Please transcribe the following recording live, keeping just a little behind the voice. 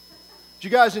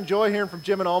Did you guys enjoy hearing from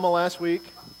Jim and Alma last week?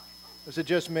 Or is it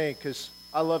just me? Because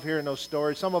I love hearing those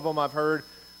stories. Some of them I've heard.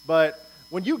 But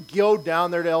when you go down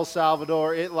there to El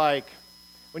Salvador,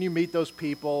 when you meet those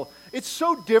people, it's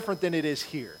so different than it is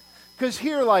here. Because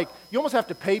here, you almost have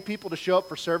to pay people to show up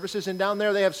for services. And down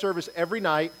there, they have service every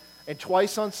night and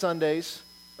twice on Sundays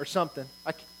or something.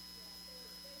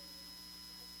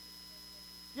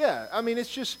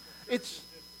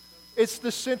 It's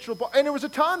the central part. And there was a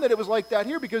time that it was like that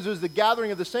here because it was the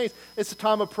gathering of the saints. It's the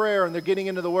time of prayer and they're getting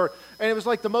into the Word. And it was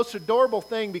like the most adorable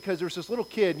thing because there was this little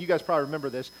kid, and you guys probably remember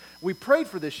this. We prayed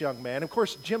for this young man. Of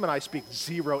course, Jim and I speak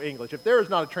zero English. If there is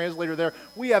not a translator there,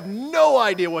 we have no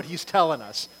idea what he's telling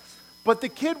us. But the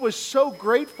kid was so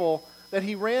grateful that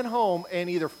he ran home and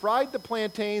either fried the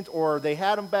plantains or they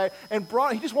had them back and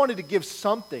he just wanted to give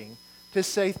something to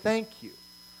say thank you.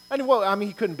 And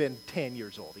he couldn't have been 10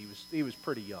 years old. He was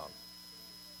pretty young.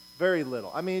 Very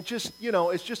little. it's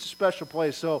just a special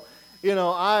place. So,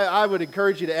 I would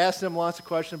encourage you to ask them lots of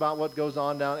questions about what goes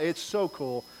on down. It's so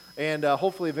cool. And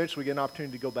hopefully eventually we get an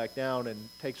opportunity to go back down and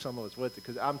take some of us with it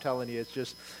because I'm telling you,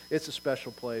 it's a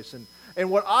special place. And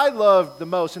what I love the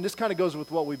most, and this kind of goes with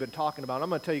what we've been talking about, I'm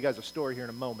going to tell you guys a story here in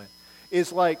a moment,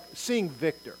 is like seeing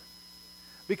Victor.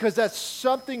 Because that's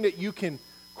something that you can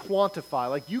quantify.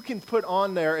 Like you can put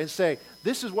on there and say,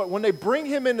 this is what, when they bring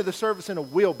him into the service in a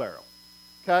wheelbarrow,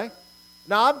 okay?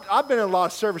 Now, I've been in a lot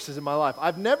of services in my life.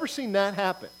 I've never seen that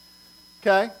happen,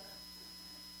 okay?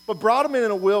 But brought him in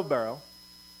a wheelbarrow,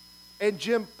 and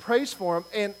Jim prays for him,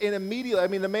 and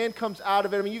immediately, the man comes out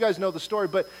of it. You guys know the story,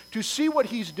 but to see what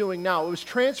he's doing now, it was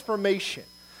transformation.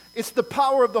 It's the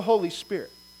power of the Holy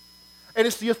Spirit, and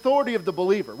it's the authority of the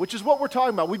believer, which is what we're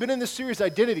talking about. We've been in this series,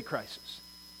 Identity Crisis.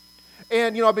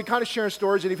 And, I've been kind of sharing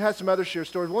stories, and you've had some others share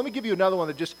stories. Well, let me give you another one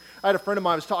I had a friend of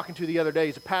mine I was talking to the other day.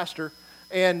 He's a pastor,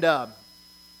 and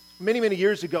many, many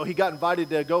years ago, he got invited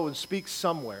to go and speak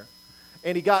somewhere.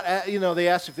 And they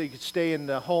asked if they could stay in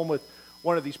the home with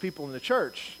one of these people in the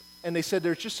church. And they said,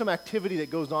 there's just some activity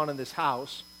that goes on in this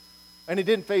house. And it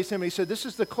didn't faze him. And he said, this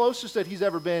is the closest that he's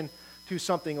ever been to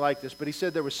something like this. But he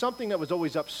said there was something that was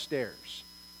always upstairs.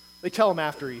 They tell him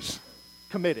after he's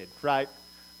committed, right?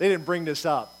 They didn't bring this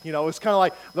up. It's kind of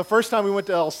like the first time we went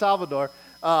to El Salvador,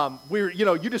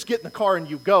 you just get in the car and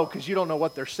you go because you don't know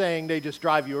what they're saying. They just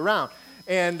drive you around.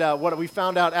 And what we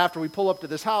found out after we pull up to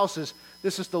this house is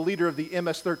this is the leader of the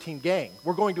MS-13 gang.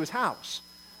 We're going to his house.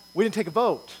 We didn't take a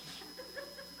vote.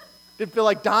 Didn't feel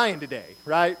like dying today,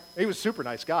 right? He was a super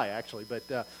nice guy, actually.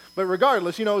 But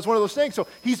regardless, it was one of those things. So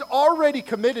he's already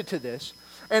committed to this.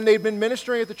 And they've been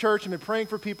ministering at the church and been praying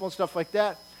for people and stuff like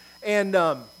that. And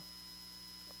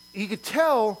he could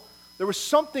tell there was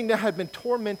something that had been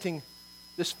tormenting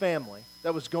this family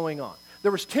that was going on.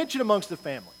 There was tension amongst the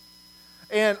family.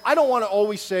 And I don't want to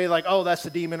always say oh, that's the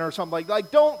demon or something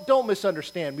like don't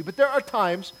misunderstand me. But there are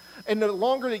times, and the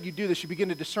longer that you do this, you begin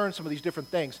to discern some of these different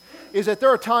things, is that there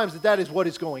are times that is what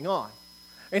is going on.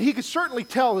 And he could certainly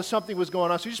tell that something was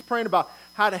going on. So he's just praying about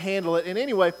how to handle it. And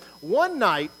anyway, one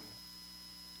night,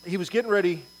 he was getting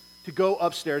ready to go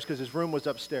upstairs because his room was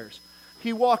upstairs.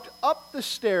 He walked up the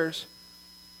stairs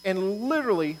and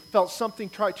literally felt something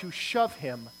try to shove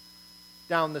him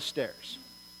down the stairs.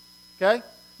 Okay?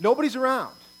 Nobody's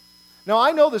around. Now,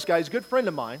 I know this guy. He's a good friend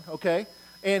of mine, okay?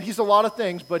 And he's a lot of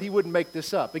things, but he wouldn't make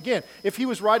this up. Again, if he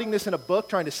was writing this in a book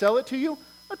trying to sell it to you,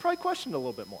 I'd probably question it a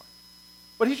little bit more.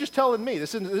 But he's just telling me.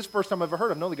 This is the first time I've ever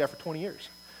heard of him. I've known the guy for 20 years.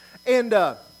 And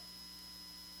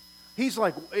he's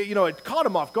like, it caught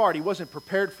him off guard. He wasn't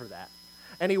prepared for that.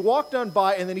 And he walked on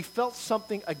by, and then he felt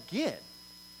something again.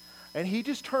 And he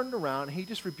just turned around, and he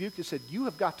just rebuked and said, you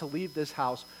have got to leave this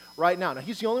house right now. Now,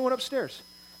 he's the only one upstairs.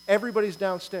 Everybody's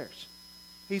downstairs.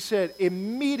 He said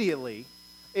immediately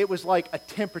it was like a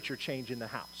temperature change in the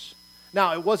house.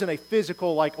 Now, it wasn't a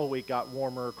physical it got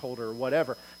warmer or colder or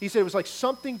whatever. He said it was like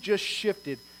something just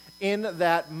shifted in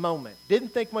that moment. Didn't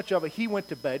think much of it. He went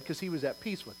to bed because he was at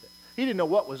peace with it. He didn't know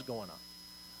what was going on.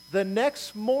 The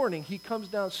next morning, he comes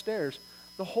downstairs.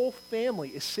 The whole family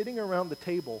is sitting around the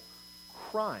table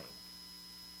crying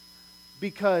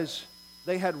because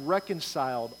they had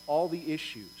reconciled all the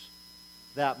issues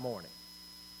that morning.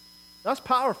 That's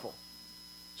powerful.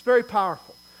 It's very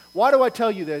powerful. Why do I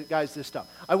tell you that, guys, this stuff?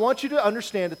 I want you to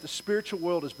understand that the spiritual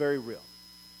world is very real.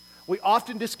 We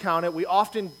often discount it. We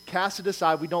often cast it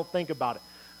aside. We don't think about it.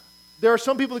 There are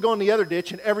some people that go in the other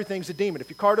ditch and everything's a demon. If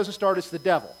your car doesn't start, it's the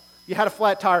devil. You had a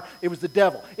flat tire, it was the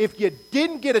devil. If you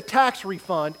didn't get a tax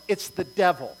refund, it's the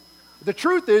devil. The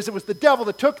truth is, it was the devil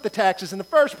that took the taxes in the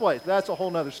first place. But that's a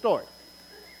whole other story.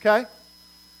 Okay?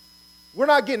 We're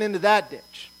not getting into that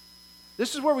ditch.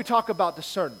 This is where we talk about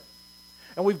discernment.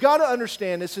 And we've got to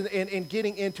understand this in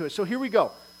getting into it. So here we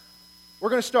go. We're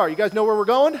going to start. You guys know where we're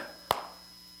going?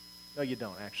 No, you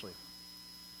don't, actually.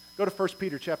 Go to 1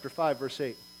 Peter chapter 5, verse 8.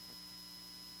 I'm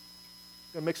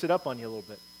going to mix it up on you a little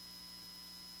bit.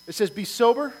 It says, "Be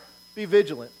sober, be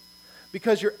vigilant,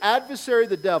 because your adversary,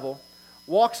 the devil,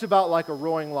 walks about like a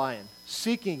roaring lion,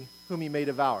 seeking whom he may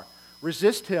devour.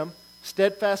 Resist him,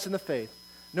 steadfast in the faith,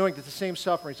 knowing that the same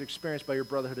sufferings are experienced by your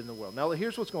brotherhood in the world." Now,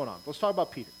 here's what's going on. Let's talk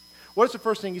about Peter. What is the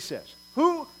first thing he says?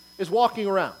 Who is walking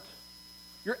around?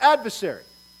 Your adversary,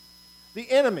 the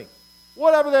enemy,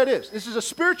 whatever that is. This is a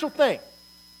spiritual thing.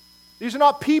 These are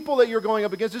not people that you're going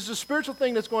up against. This is a spiritual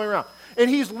thing that's going around. And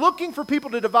he's looking for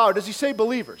people to devour. Does he say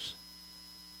believers?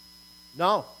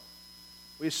 No.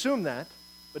 We assume that,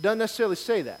 but doesn't necessarily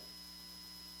say that.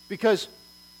 Because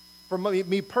for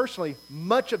me personally,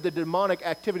 much of the demonic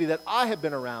activity that I have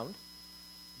been around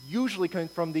usually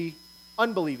comes from the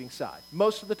unbelieving side,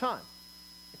 most of the time.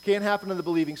 It can't happen on the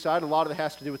believing side. A lot of it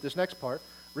has to do with this next part.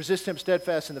 Resist him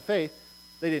steadfast in the faith.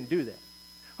 They didn't do that.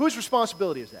 Whose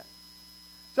responsibility is that?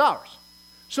 It's ours.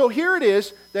 So here it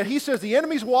is that he says the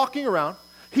enemy's walking around.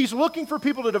 He's looking for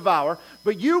people to devour.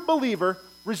 But you, believer,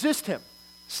 resist him.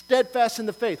 Steadfast in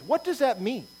the faith. What does that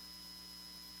mean?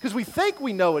 Because we think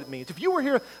we know what it means. If you were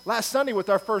here last Sunday with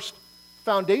our first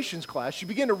foundations class, you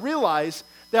begin to realize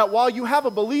that while you have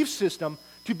a belief system,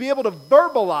 to be able to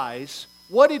verbalize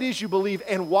what it is you believe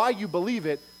and why you believe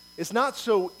it is not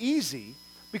so easy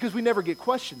because we never get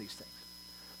questioned these things.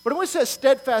 But when it says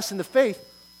steadfast in the faith,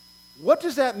 what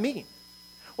does that mean?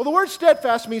 Well, the word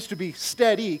steadfast means to be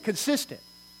steady, consistent,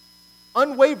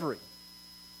 unwavering,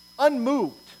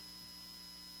 unmoved,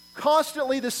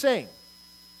 constantly the same,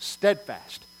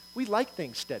 steadfast. We like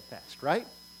things steadfast, right?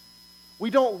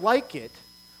 We don't like it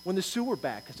when the sewer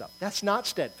backs up. That's not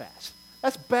steadfast.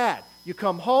 That's bad. You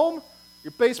come home,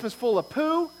 your basement's full of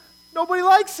poo, nobody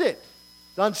likes it.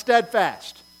 It's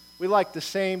unsteadfast. We like the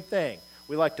same thing.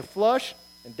 We like to flush,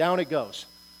 and down it goes.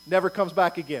 Never comes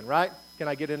back again, right? Can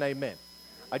I get an amen?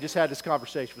 I just had this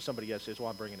conversation with somebody yesterday, so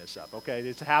I'm bringing this up, okay?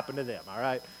 It's happened to them, all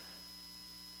right?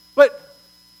 But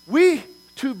we,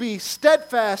 to be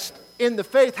steadfast in the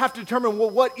faith, have to determine,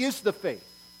 well, what is the faith?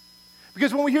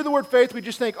 Because when we hear the word faith, we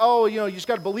just think, oh, you just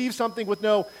got to believe something with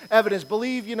no evidence.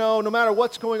 Believe, no matter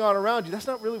what's going on around you. That's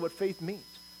not really what faith means.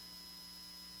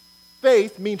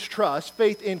 Faith means trust.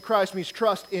 Faith in Christ means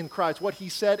trust in Christ, what he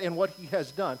said and what he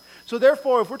has done. So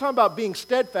therefore, if we're talking about being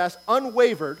steadfast,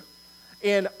 unwavered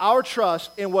in our trust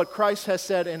in what Christ has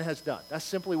said and has done, that's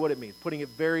simply what it means, putting it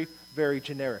very, very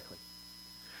generically.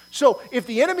 So if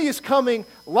the enemy is coming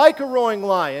like a roaring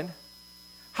lion,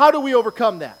 how do we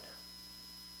overcome that?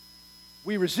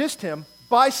 We resist him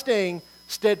by staying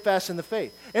steadfast in the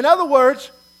faith. In other words,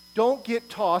 don't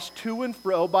get tossed to and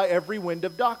fro by every wind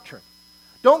of doctrine.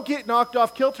 Don't get knocked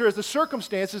off kilter as the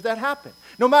circumstances that happen.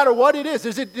 No matter what it is.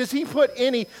 Does he put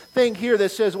anything here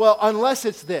that says, well, unless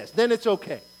it's this, then it's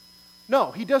okay?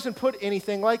 No, he doesn't put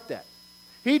anything like that.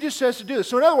 He just says to do this.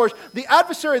 So in other words, the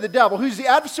adversary of the devil, who's the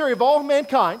adversary of all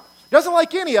mankind, doesn't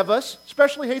like any of us,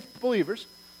 especially hates believers.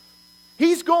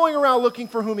 He's going around looking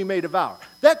for whom he may devour.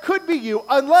 That could be you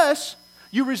unless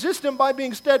you resist him by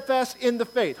being steadfast in the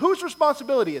faith. Whose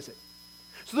responsibility is it?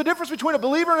 So the difference between a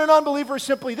believer and an unbeliever is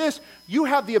simply this. You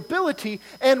have the ability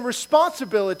and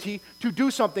responsibility to do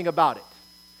something about it.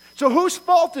 So whose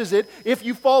fault is it if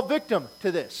you fall victim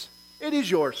to this? It is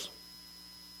yours.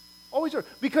 Always yours.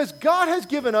 Because God has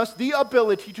given us the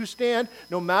ability to stand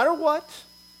no matter what.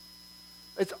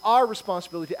 It's our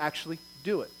responsibility to actually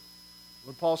do it.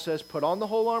 When Paul says, put on the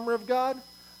whole armor of God,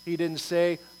 he didn't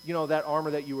say, that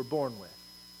armor that you were born with.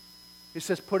 He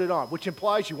says, put it on, which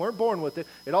implies you weren't born with it.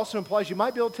 It also implies you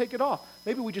might be able to take it off.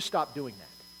 Maybe we just stop doing that.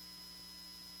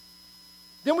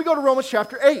 Then we go to Romans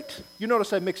chapter 8. You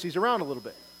notice I mix these around a little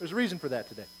bit. There's a reason for that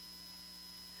today.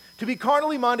 To be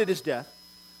carnally minded is death,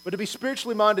 but to be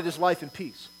spiritually minded is life and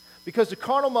peace. Because the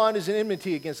carnal mind is an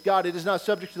enmity against God. It is not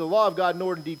subject to the law of God,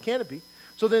 nor indeed can it be.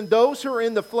 So then those who are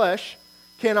in the flesh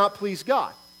cannot please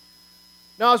God.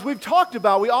 Now, as we've talked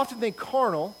about, we often think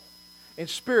carnal and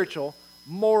spiritual,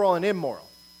 moral and immoral.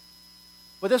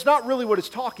 But that's not really what it's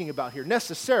talking about here,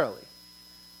 necessarily.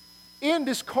 In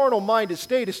this carnal-minded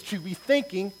state is to be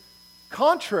thinking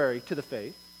contrary to the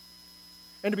faith,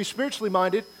 and to be spiritually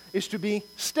minded is to be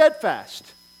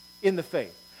steadfast in the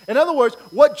faith. In other words,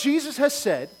 what Jesus has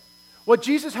said, what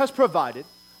Jesus has provided,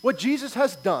 what Jesus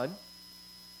has done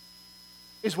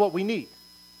is what we need.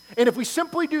 And if we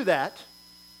simply do that,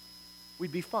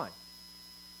 we'd be fine.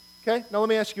 Okay? Now let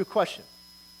me ask you a question.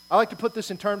 I like to put this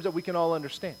in terms that we can all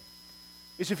understand.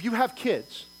 Is if you have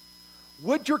kids,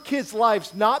 would your kids'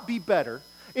 lives not be better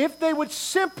if they would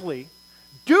simply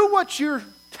do what you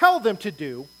tell them to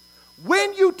do,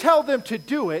 when you tell them to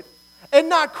do it, and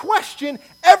not question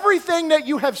everything that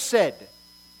you have said?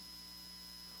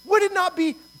 Would it not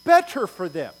be better for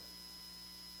them?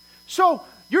 So,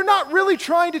 you're not really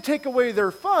trying to take away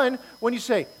their fun when you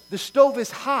say, the stove is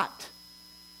hot.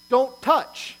 Don't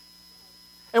touch.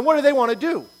 And what do they want to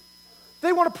do?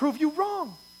 They want to prove you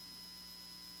wrong.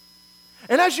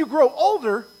 And as you grow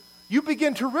older, you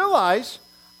begin to realize,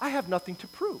 I have nothing to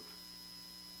prove. I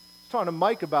was talking to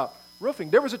Mike about roofing.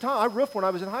 There was a time I roofed when I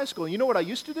was in high school. And you know what I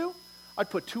used to do? I'd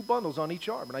put 2 bundles on each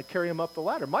arm, and I'd carry them up the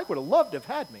ladder. Mike would have loved to have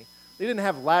had me. They didn't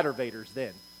have ladder vaders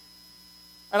then.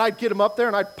 And I'd get them up there,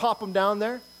 and I'd pop them down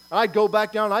there. And I'd go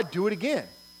back down, and I'd do it again.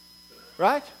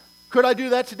 Right? Could I do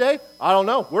that today? I don't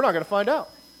know. We're not going to find out.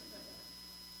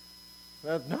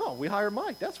 No, we hire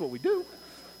Mike. That's what we do.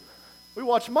 We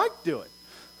watch Mike do it.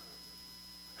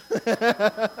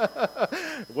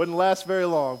 It wouldn't last very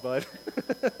long, but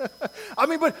I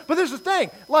mean, but there's the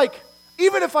thing. Like,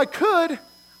 even if I could,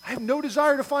 I have no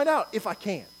desire to find out if I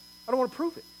can. I don't want to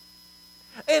prove it.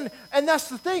 And that's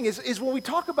the thing, is when we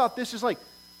talk about this, is like,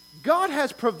 God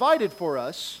has provided for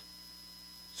us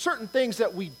certain things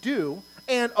that we do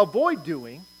and avoid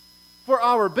doing for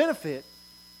our benefit,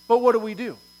 but what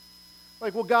do?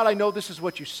 Like, well, God, I know this is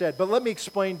what you said, but let me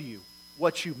explain to you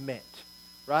what you meant,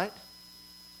 right?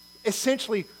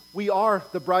 Essentially, we are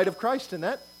the bride of Christ in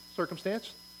that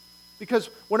circumstance. Because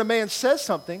when a man says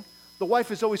something, the wife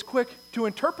is always quick to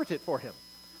interpret it for him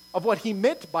of what he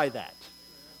meant by that.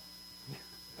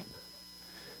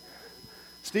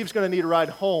 Steve's going to need a ride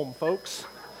home, folks.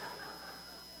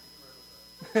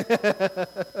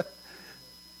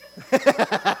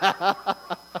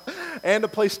 And a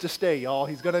place to stay, y'all.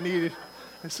 He's going to need it.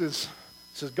 This is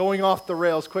going off the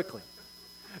rails quickly.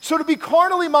 So to be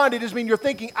carnally minded is mean you're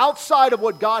thinking outside of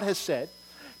what God has said.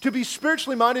 To be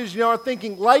spiritually minded is you are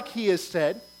thinking like He has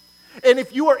said. And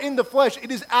if you are in the flesh,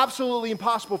 it is absolutely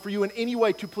impossible for you in any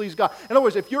way to please God. In other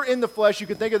words, if you're in the flesh, you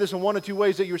can think of this in one of two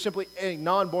ways, that you're simply a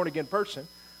non-born again person.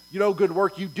 No good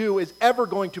work you do is ever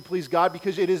going to please God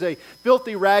because it is a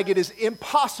filthy rag. It is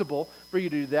impossible for you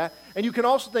to do that. And you can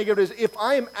also think of it as if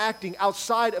I am acting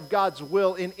outside of God's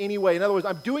will in any way. In other words,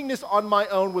 I'm doing this on my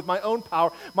own with my own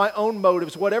power, my own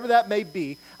motives, whatever that may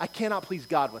be. I cannot please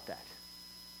God with that.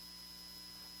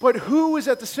 But who is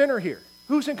at the center here?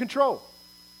 Who's in control?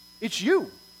 It's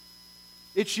you.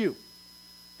 It's you.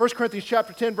 1 Corinthians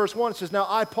chapter 10, verse 1, it says, "Now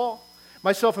I, Paul,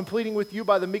 myself am pleading with you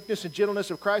by the meekness and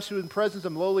gentleness of Christ, who in presence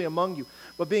am lowly among you,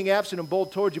 but being absent am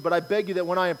bold towards you. But I beg you that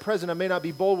when I am present, I may not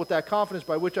be bold with that confidence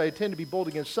by which I intend to be bold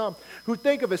against some, who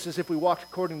think of us as if we walked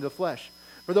according to the flesh.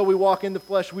 For though we walk in the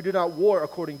flesh, we do not war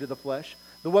according to the flesh.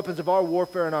 The weapons of our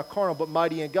warfare are not carnal, but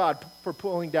mighty in God, for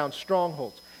pulling down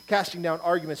strongholds, casting down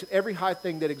arguments and every high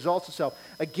thing that exalts itself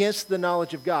against the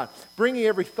knowledge of God, bringing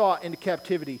every thought into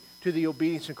captivity to the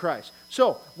obedience of Christ."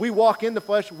 So, we walk in the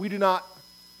flesh, we do not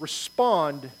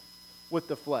respond with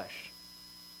the flesh.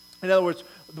 In other words,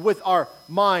 with our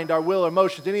mind, our will, our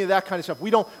emotions, any of that kind of stuff.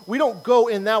 We don't go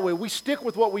in that way. We stick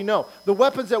with what we know. The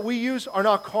weapons that we use are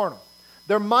not carnal.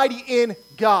 They're mighty in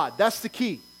God. That's the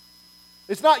key.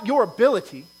 It's not your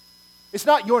ability. It's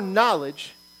not your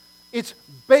knowledge. It's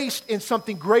based in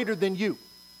something greater than you.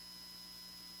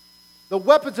 The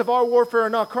weapons of our warfare are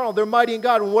not carnal. They're mighty in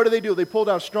God. And what do? They pull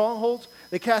down strongholds.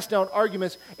 They cast down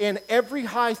arguments and every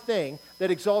high thing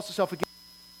that exalts itself against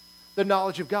the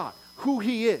knowledge of God. Who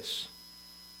He is.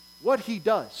 What He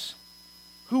does.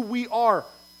 Who we are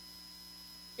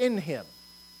in Him.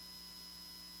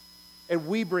 And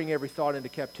we bring every thought into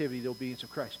captivity to the obedience of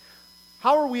Christ.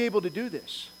 How are we able to do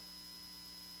this?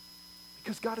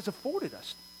 Because God has afforded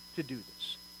us to do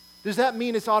this. Does that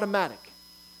mean it's automatic?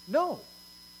 No.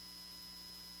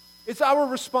 It's our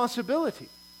responsibility.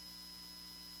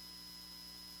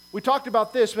 We talked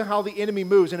about this and how the enemy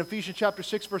moves in Ephesians chapter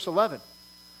 6, verse 11.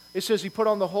 It says he put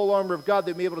on the whole armor of God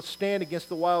that may be able to stand against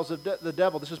the wiles of the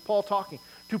devil. This is Paul talking.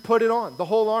 To put it on, the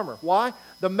whole armor. Why?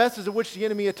 The methods of which the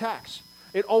enemy attacks.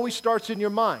 It always starts in your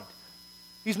mind.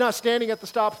 He's not standing at the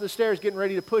top of the stairs getting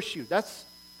ready to push you. That's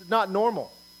not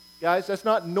normal, guys. That's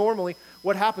not normally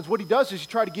what happens. What he does is he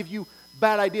tries to give you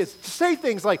bad ideas. To say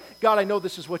things like, God, I know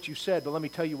this is what you said, but let me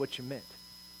tell you what you meant.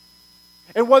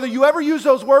 And whether you ever use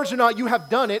those words or not, you have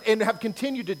done it and have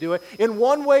continued to do it in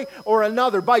one way or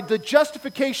another by the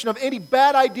justification of any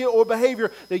bad idea or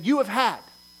behavior that you have had.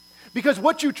 Because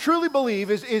what you truly believe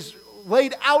is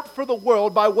laid out for the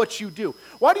world by what you do.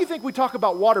 Why do you think we talk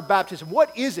about water baptism?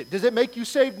 What is it? Does it make you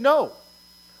saved? No.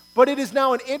 But it is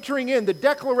now an entering in, the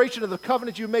declaration of the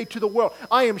covenant you made to the world.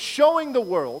 I am showing the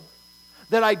world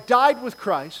that I died with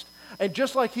Christ, and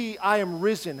just like He, I am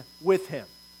risen with Him.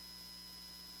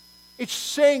 It's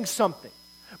saying something.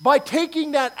 By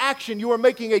taking that action, you are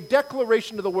making a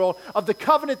declaration to the world of the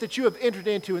covenant that you have entered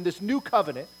into in this new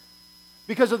covenant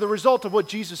because of the result of what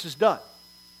Jesus has done.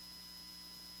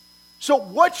 So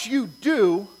what you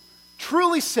do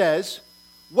truly says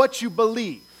what you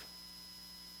believe.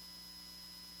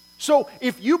 So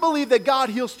if you believe that God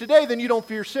heals today, then you don't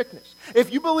fear sickness.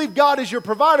 If you believe God is your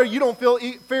provider, you don't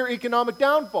fear economic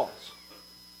downfalls.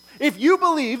 If you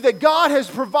believe that God has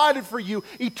provided for you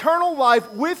eternal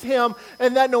life with Him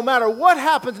and that no matter what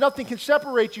happens, nothing can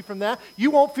separate you from that,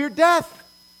 you won't fear death.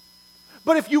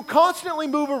 But if you constantly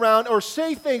move around or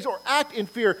say things or act in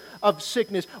fear of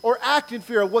sickness or act in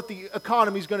fear of what the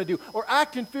economy is going to do or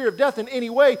act in fear of death in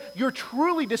any way, you're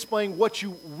truly displaying what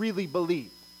you really believe.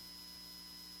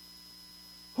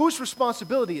 Whose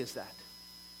responsibility is that?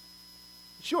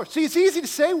 It's yours. See, it's easy to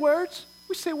say words.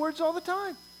 We say words all the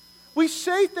time. We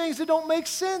say things that don't make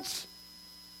sense.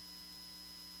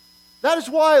 That is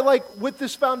why, like with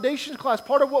this foundations class,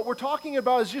 part of what we're talking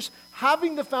about is just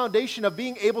having the foundation of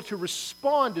being able to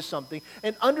respond to something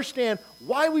and understand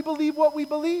why we believe what we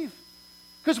believe.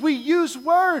 Because we use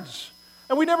words,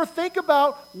 and we never think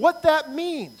about what that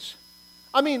means.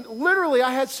 I mean, literally,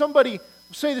 I had somebody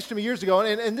say this to me years ago,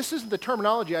 and this isn't the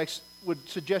terminology I would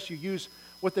suggest you use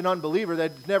with an unbeliever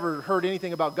that's never heard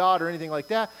anything about God or anything like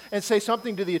that, and say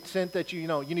something to the extent that you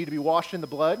need to be washed in the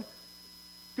blood.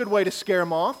 Good way to scare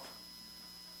them off.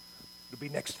 It'll be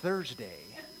next Thursday,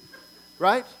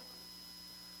 right?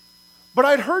 But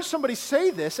I'd heard somebody say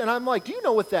this, and I'm like, do you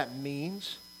know what that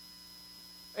means?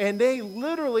 And they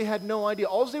literally had no idea.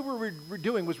 All they were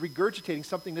doing was regurgitating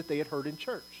something that they had heard in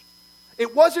church.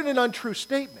 It wasn't an untrue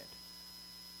statement,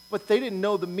 but they didn't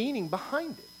know the meaning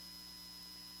behind it.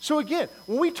 So again,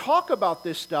 when we talk about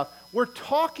this stuff, we're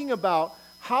talking about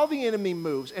how the enemy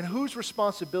moves and whose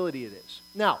responsibility it is.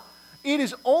 Now, it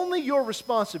is only your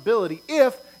responsibility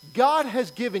if God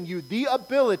has given you the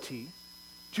ability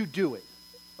to do it.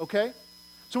 Okay?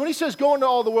 So when he says go into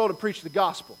all the world and preach the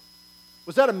gospel,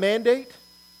 was that a mandate?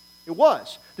 It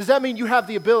was. Does that mean you have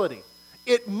the ability?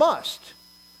 It must.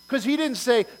 Because he didn't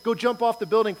say go jump off the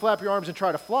building, flap your arms, and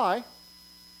try to fly.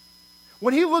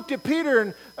 When he looked at Peter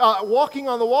and walking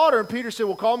on the water, and Peter said,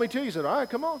 well, call me too. He said, all right,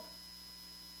 come on.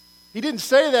 He didn't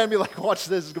say that and be like, watch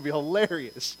this, it's going to be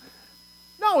hilarious.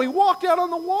 No, he walked out on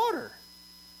the water.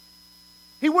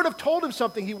 He would have told him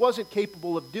something he wasn't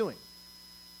capable of doing.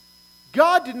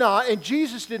 God did not, and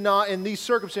Jesus did not, in these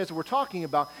circumstances we're talking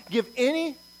about, give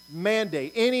any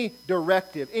mandate, any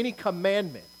directive, any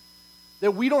commandment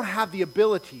that we don't have the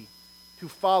ability to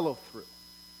follow through.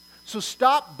 So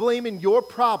stop blaming your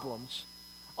problems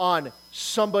on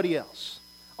somebody else,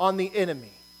 on the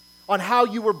enemy, on how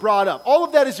you were brought up. All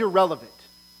of that is irrelevant.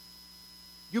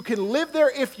 You can live there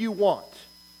if you want,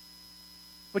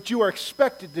 but you are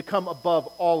expected to come above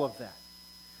all of that.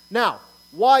 Now,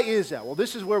 why is that? Well,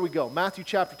 this is where we go. Matthew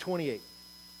chapter 28.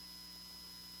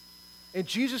 And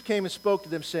Jesus came and spoke to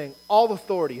them, saying, all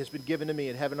authority has been given to me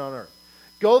in heaven and on earth.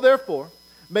 Go, therefore,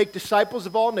 make disciples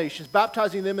of all nations,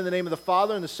 baptizing them in the name of the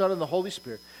Father and the Son and the Holy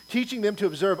Spirit, teaching them to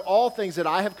observe all things that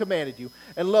I have commanded you.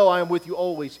 And lo, I am with you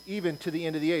always, even to the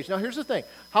end of the age. Now, here's the thing.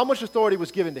 How much authority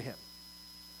was given to him?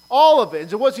 All of it. And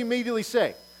so what does he immediately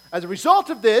say? As a result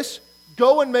of this,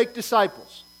 go and make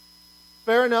disciples.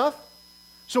 Fair enough?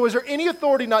 So is there any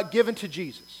authority not given to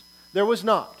Jesus? There was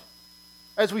not.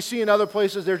 As we see in other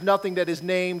places, there's nothing that is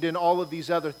named in all of these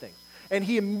other things. And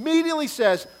he immediately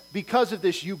says, because of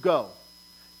this, you go.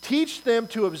 Teach them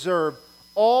to observe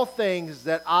all things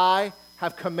that I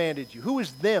have commanded you. Who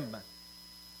is them?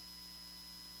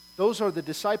 Those are the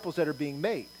disciples that are being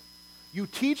made. You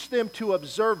teach them to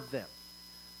observe them,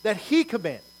 that he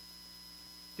commanded.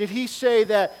 Did he say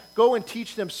that go and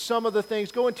teach them some of the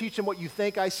things? Go and teach them what you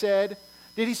think I said?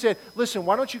 Did he say, listen,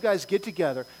 why don't you guys get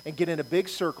together and get in a big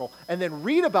circle and then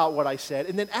read about what I said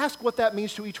and then ask what that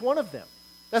means to each one of them?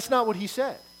 That's not what he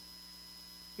said.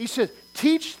 He said,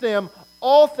 teach them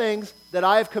all things that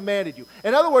I have commanded you.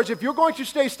 In other words, if you're going to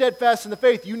stay steadfast in the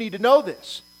faith, you need to know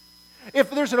this. If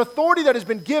there's an authority that has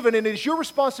been given and it is your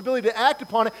responsibility to act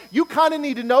upon it, you kind of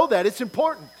need to know that. It's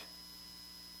important.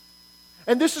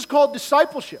 And this is called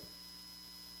discipleship.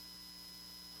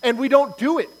 And we don't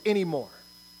do it anymore.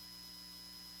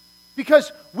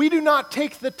 Because we do not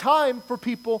take the time for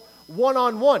people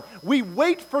one-on-one. We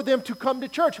wait for them to come to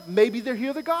church. Maybe they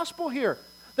hear the gospel here.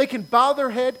 They can bow their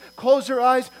head, close their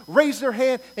eyes, raise their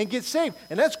hand, and get saved.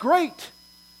 And that's great.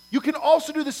 You can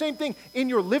also do the same thing in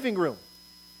your living room.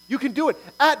 You can do it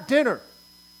at dinner.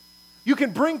 You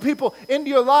can bring people into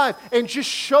your life and just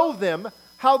show them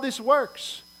how this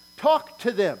works. Talk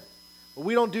to them. But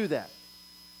we don't do that.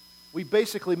 We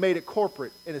basically made it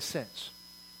corporate in a sense.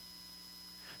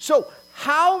 So,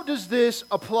 how does this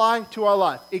apply to our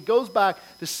life? It goes back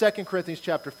to 2 Corinthians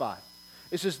chapter 5.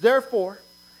 It says, therefore,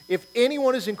 if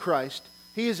anyone is in Christ,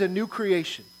 he is a new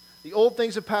creation. The old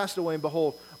things have passed away, and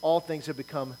behold, all things have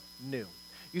become new.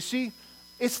 You see,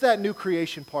 it's that new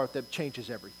creation part that changes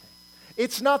everything.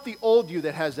 It's not the old you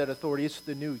that has that authority, it's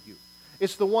the new you.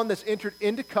 It's the one that's entered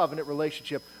into covenant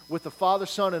relationship with the Father,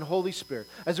 Son, and Holy Spirit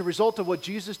as a result of what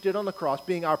Jesus did on the cross,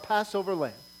 being our Passover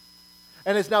lamb,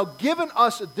 and has now given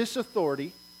us this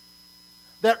authority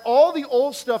that all the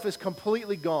old stuff is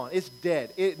completely gone. It's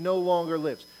dead. It no longer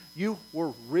lives. You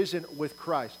were risen with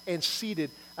Christ and seated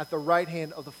at the right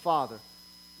hand of the Father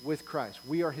with Christ.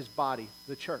 We are his body,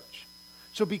 the church.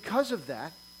 So because of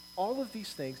that, all of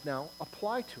these things now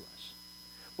apply to us.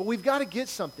 But we've got to get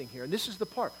something here, and this is the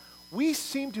part. We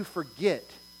seem to forget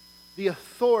the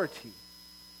authority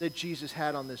that Jesus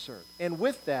had on this earth. And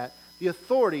with that, the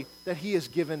authority that he has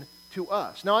given to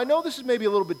us. Now, I know this is maybe a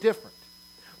little bit different,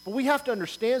 but we have to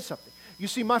understand something. You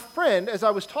see, my friend, as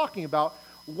I was talking about,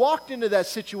 walked into that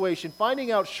situation,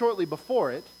 finding out shortly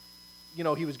before it,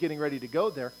 he was getting ready to go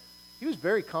there. He was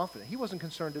very confident. He wasn't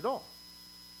concerned at all.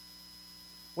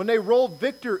 When they rolled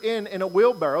Victor in a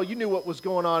wheelbarrow, you knew what was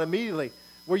going on immediately.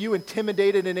 Were you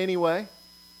intimidated in any way?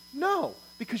 No,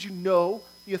 because you know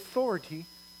the authority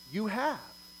you have.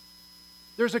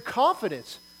 There's a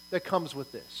confidence that comes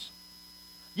with this.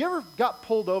 You ever got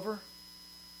pulled over?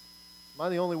 Am I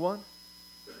the only one?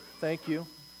 Thank you.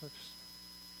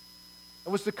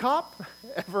 And was the cop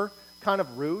ever kind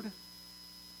of rude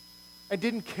and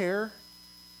didn't care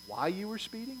why you were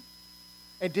speeding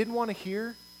and didn't want to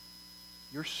hear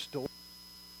your story?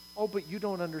 Oh, but you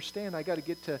don't understand. I got to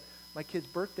get to my kid's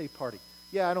birthday party.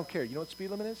 Yeah, I don't care. You know what the speed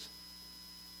limit is?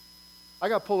 I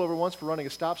got pulled over once for running a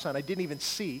stop sign I didn't even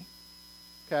see.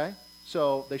 Okay?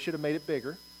 So they should have made it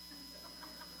bigger.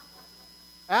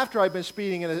 After I've been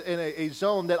speeding in a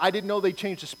zone that I didn't know they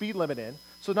changed the speed limit in,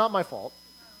 so not my fault.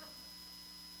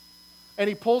 And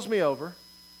he pulls me over,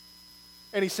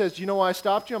 and he says, "Do you know why I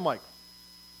stopped you?" I'm like,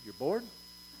 "You're bored?"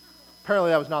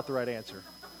 Apparently that was not the right answer.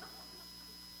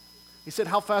 He said,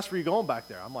 "How fast were you going back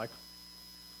there?" I'm like,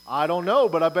 "I don't know,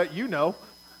 but I bet you know."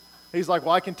 He's like,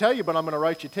 "Well, I can tell you, but I'm going to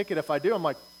write you a ticket if I do." I'm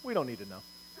like, "We don't need to know."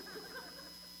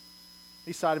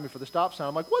 He cited me for the stop sign.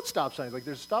 I'm like, "What stop sign?" He's like,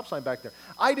 "There's a stop sign back there."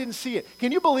 I didn't see it.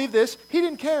 Can you believe this? He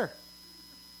didn't care.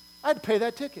 I had to pay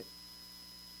that ticket.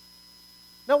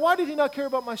 Now, why did he not care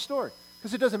about my story?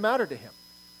 Because it doesn't matter to him.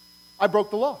 I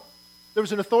broke the law. There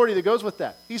was an authority that goes with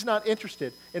that. He's not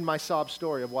interested in my sob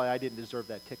story of why I didn't deserve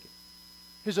that ticket.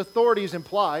 His authority is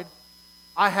implied.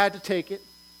 I had to take it.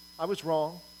 I was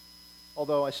wrong,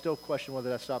 although I still question whether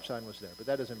that stop sign was there, but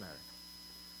that doesn't matter.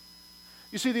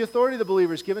 You see, the authority of the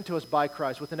believer is given to us by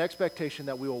Christ with an expectation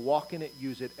that we will walk in it,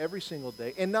 use it every single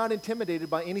day, and not intimidated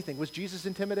by anything. Was Jesus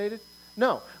intimidated?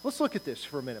 No. Let's look at this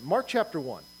for a minute. Mark chapter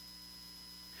 1.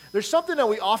 There's something that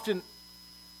we often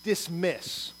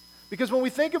dismiss. Because when we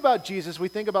think about Jesus, we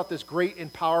think about this great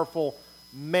and powerful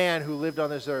man who lived on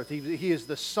this earth. He is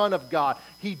the Son of God.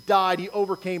 He died. He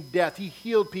overcame death. He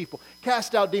healed people,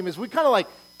 cast out demons. We kind of like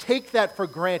take that for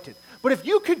granted. But if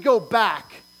you could go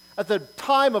back at the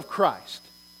time of Christ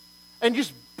and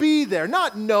just be there,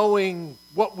 not knowing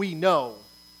what we know,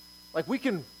 like we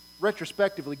can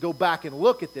retrospectively go back and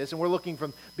look at this, and we're looking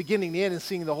from beginning to end and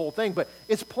seeing the whole thing, but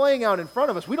it's playing out in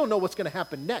front of us. We don't know what's going to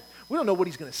happen next. We don't know what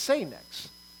he's going to say next.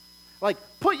 Like,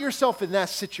 put yourself in that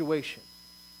situation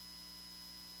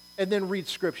and then read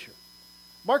Scripture.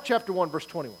 Mark chapter 1, verse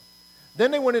 21. Then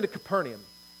they went into Capernaum,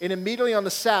 and immediately on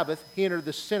the Sabbath he entered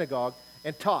the synagogue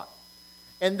and taught.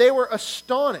 And they were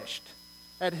astonished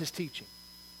at his teaching,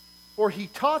 for he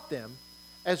taught them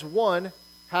as one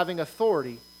having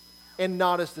authority and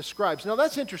not as the scribes. Now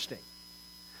that's interesting,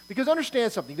 because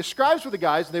understand something. The scribes were the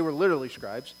guys, they were literally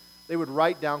scribes. They would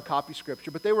write down, copy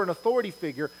Scripture, but they were an authority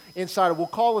figure inside of, we'll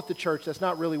call it the church. That's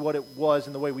not really what it was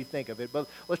in the way we think of it, but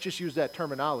let's just use that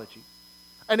terminology.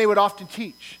 And they would often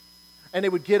teach. And they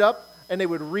would get up and they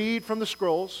would read from the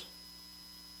scrolls.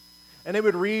 And they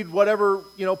would read whatever,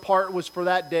 part was for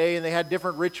that day, and they had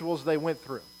different rituals they went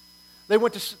through. They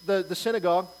went to the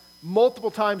synagogue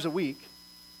multiple times a week.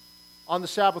 On the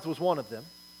Sabbath was one of them.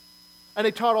 And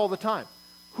they taught all the time.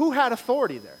 Who had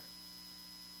authority there?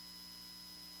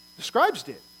 The scribes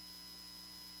did.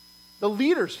 The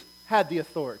leaders had the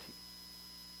authority.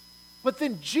 But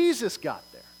then Jesus got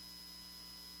there.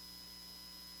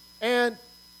 And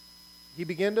he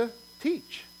began to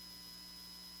teach.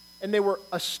 And they were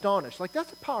astonished. Like,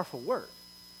 that's a powerful word.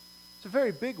 It's a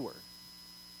very big word.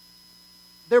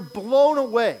 They're blown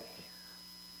away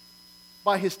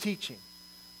by his teaching.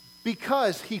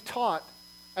 because he taught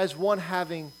as one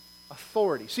having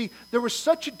authority. See, there was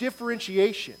such a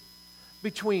differentiation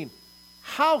between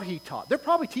how he taught. They're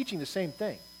probably teaching the same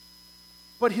thing,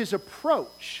 but his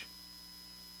approach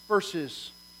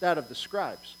versus that of the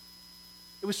scribes,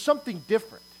 it was something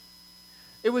different.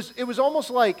 It was almost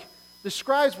like the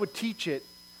scribes would teach it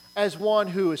as one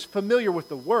who is familiar with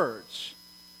the words,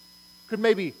 could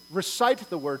maybe recite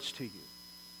the words to you,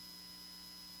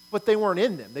 but they weren't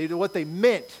in them. What they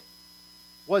meant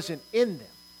wasn't in them.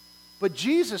 But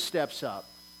Jesus steps up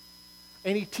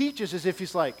and he teaches as if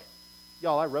he's like,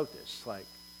 y'all, I wrote this. Like,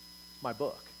 it's my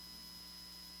book.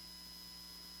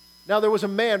 Now there was a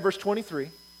man, verse 23,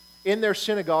 in their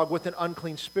synagogue with an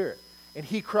unclean spirit. And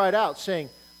he cried out, saying,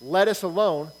 let us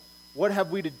alone. What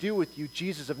have we to do with you,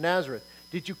 Jesus of Nazareth?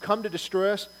 Did you come to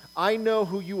destroy us? I know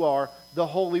who you are, the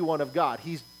Holy One of God.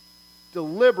 He's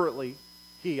deliberately,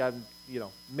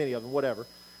 many of them, whatever,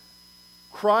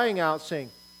 crying out, saying,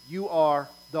 you are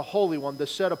the Holy One, the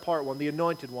set apart one, the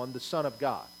anointed one, the Son of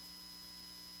God.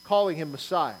 Calling him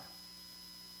Messiah.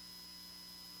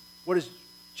 What is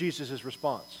Jesus'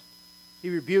 response? He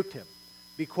rebuked him.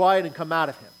 Be quiet and come out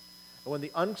of him. And when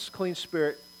the unclean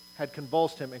spirit had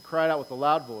convulsed him and cried out with a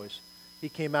loud voice, he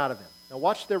came out of him. Now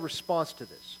watch their response to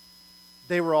this.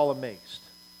 They were all amazed,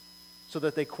 so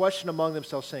that they questioned among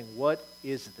themselves, saying, what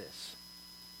is this?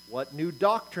 What new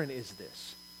doctrine is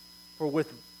this? For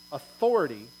with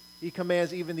authority he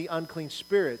commands even the unclean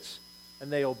spirits,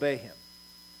 and they obey him.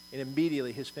 And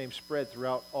immediately his fame spread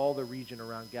throughout all the region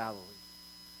around Galilee.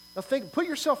 Now put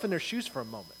yourself in their shoes for a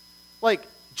moment. Like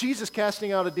Jesus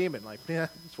casting out a demon, like, yeah,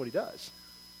 that's what he does.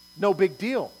 No big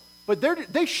deal. But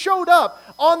they showed up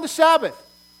on the Sabbath,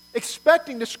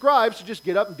 expecting the scribes to just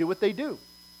get up and do what they do.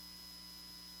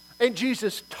 And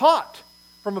Jesus taught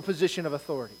from a position of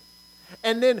authority.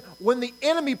 And then when the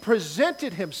enemy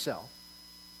presented himself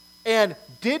and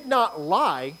did not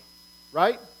lie,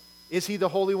 right? Is he the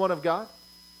Holy One of God?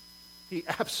 He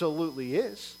absolutely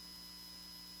is.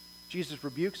 Jesus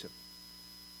rebukes him.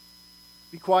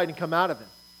 Be quiet and come out of him.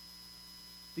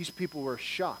 These people were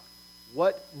shocked.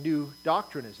 What new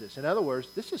doctrine is this? In other words,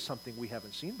 this is something we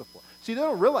haven't seen before. See, they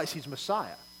don't realize he's Messiah.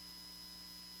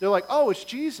 They're like, oh, it's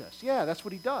Jesus. Yeah, that's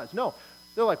what he does. No,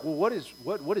 they're like, well, what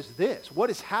is this? What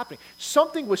is happening?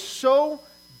 Something was so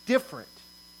different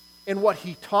in what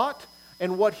he taught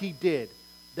and what he did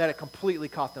that it completely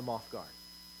caught them off guard.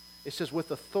 It says, with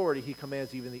authority he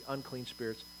commands even the unclean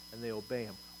spirits, and they obey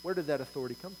him. Where did that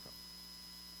authority come from?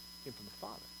 It came from the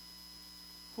Father.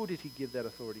 Who did he give that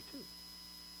authority to?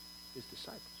 His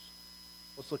disciples.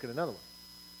 Let's look at another one.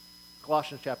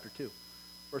 Colossians chapter 2,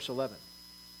 verse 11.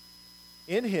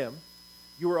 In him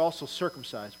you were also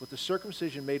circumcised with the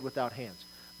circumcision made without hands,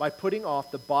 by putting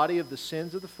off the body of the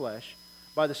sins of the flesh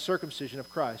by the circumcision of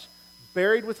Christ,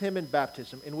 buried with him in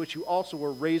baptism, in which you also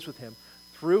were raised with him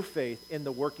through faith in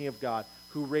the working of God,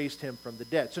 who raised him from the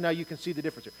dead. So now you can see the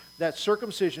difference here. That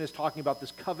circumcision is talking about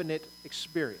this covenant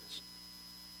experience.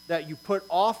 That you put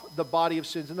off the body of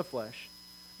sins in the flesh,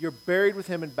 you're buried with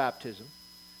him in baptism,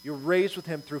 you're raised with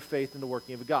him through faith in the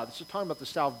working of God. This is talking about the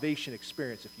salvation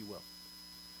experience, if you will.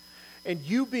 And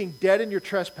you being dead in your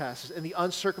trespasses and the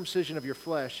uncircumcision of your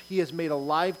flesh, he has made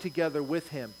alive together with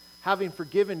him, having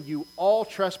forgiven you all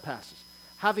trespasses,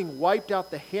 having wiped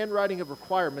out the handwriting of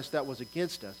requirements that was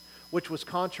against us, which was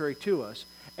contrary to us,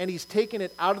 and he's taken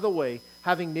it out of the way,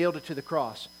 having nailed it to the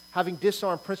cross. Having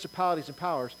disarmed principalities and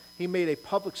powers, he made a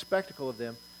public spectacle of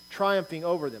them, triumphing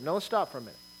over them. Now let's stop for a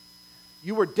minute.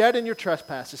 You were dead in your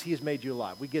trespasses, he has made you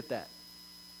alive. We get that.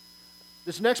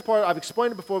 This next part, I've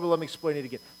explained it before, but let me explain it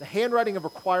again. The handwriting of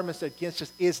requirements against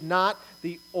us is not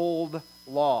the old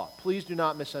law. Please do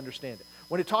not misunderstand it.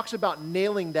 When it talks about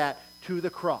nailing that to the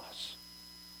cross,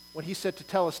 when he said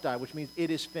tetelestai, which means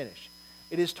it is finished,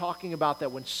 it is talking about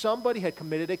that when somebody had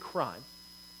committed a crime,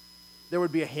 there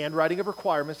would be a handwriting of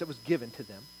requirements that was given to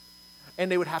them,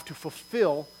 and they would have to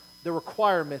fulfill the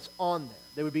requirements on there.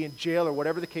 They would be in jail or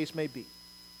whatever the case may be.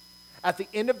 At the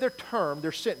end of their term,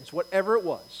 their sentence, whatever it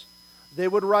was, they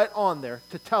would write on there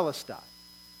tetelestai,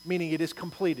 meaning it is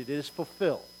completed, it is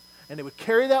fulfilled. And they would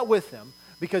carry that with them,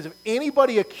 because if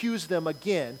anybody accused them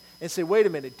again and say, wait a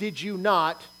minute, did you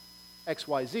not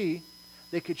XYZ,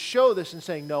 they could show this and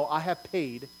saying, no, I have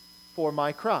paid for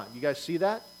my crime. You guys see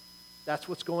that? That's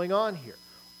what's going on here.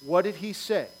 What did he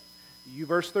say?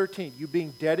 Verse 13, you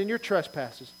being dead in your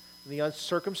trespasses and the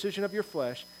uncircumcision of your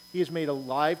flesh, he has made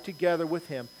alive together with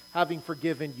him, having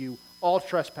forgiven you all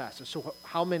trespasses. So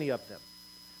how many of them?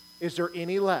 Is there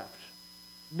any left?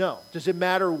 No. Does it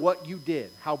matter what you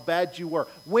did? How bad you were?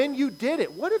 When you did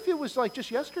it? What if it was like just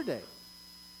yesterday?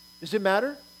 Does it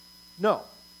matter? No.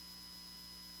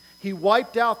 He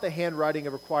wiped out the handwriting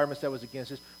of requirements that was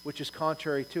against us, which is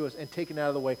contrary to us, and taken it out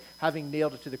of the way, having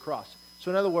nailed it to the cross. So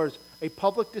in other words, a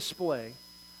public display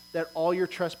that all your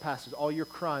trespasses, all your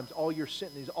crimes, all your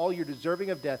sins, all your deserving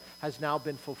of death has now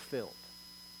been fulfilled.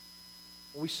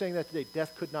 When we saying that today,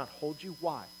 death could not hold you.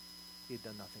 Why? He had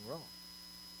done nothing wrong.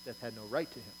 Death had no right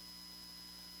to him.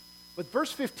 But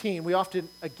verse 15, we often,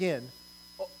 again,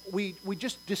 we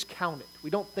just discount it. We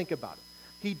don't think about it.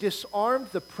 He disarmed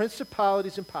the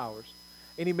principalities and powers,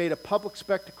 and he made a public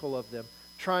spectacle of them,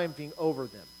 triumphing over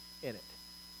them in it.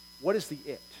 What is the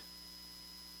it?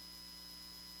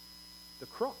 The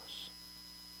cross.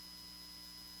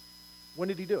 When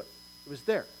did he do it? It was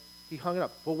there. He hung it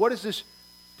up. But what is this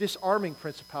disarming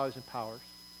principalities and powers?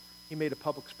 He made a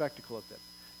public spectacle of them.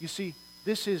 You see,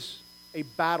 this is a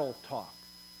battle talk.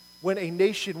 When a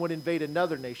nation would invade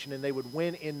another nation and they would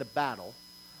win in the battle,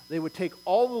 they would take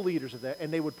all the leaders of that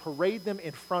and they would parade them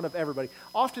in front of everybody.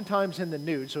 Oftentimes in the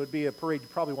nude, so it would be a parade you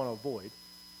probably want to avoid.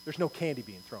 There's no candy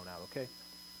being thrown out, okay?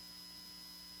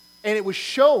 And it was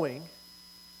showing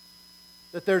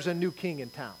that there's a new king in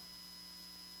town.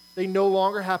 They no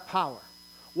longer have power.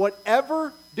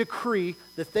 Whatever decree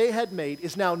that they had made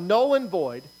is now null and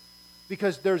void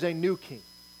because there's a new king.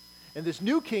 And this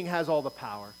new king has all the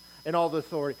power and all the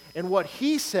authority. And what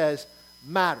he says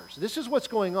matters. This is what's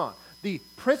going on. The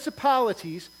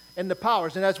principalities and the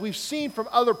powers, and as we've seen from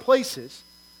other places,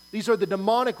 these are the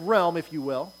demonic realm, if you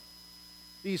will,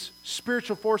 these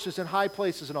spiritual forces in high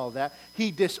places and all of that.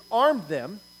 He disarmed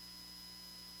them,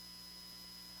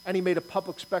 and he made a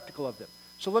public spectacle of them.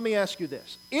 So let me ask you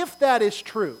this. If that is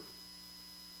true,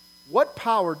 what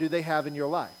power do they have in your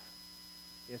life?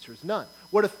 The answer is none.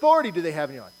 What authority do they have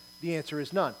in your life? The answer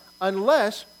is none.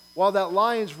 Unless, while that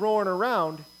lion's roaring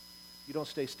around, you don't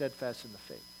stay steadfast in the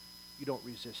faith. You don't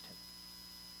resist him.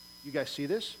 You guys see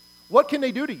this? What can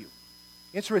they do to you?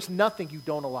 The answer is nothing. You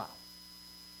don't allow.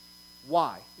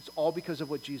 Why? It's all because of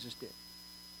what Jesus did.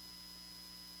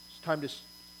 It's time to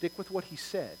stick with what he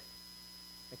said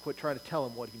and quit trying to tell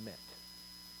him what he meant.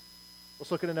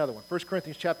 Let's look at another one. 1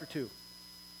 Corinthians chapter 2.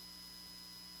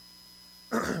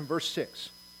 Verse 6.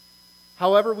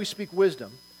 However, we speak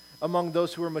wisdom among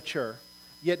those who are mature,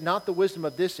 yet not the wisdom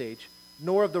of this age,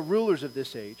 nor of the rulers of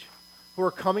this age, who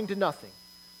are coming to nothing.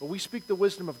 But we speak the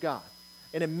wisdom of God,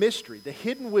 and a mystery, the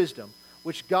hidden wisdom,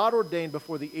 which God ordained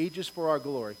before the ages for our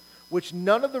glory, which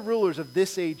none of the rulers of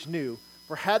this age knew,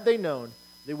 for had they known,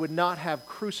 they would not have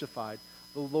crucified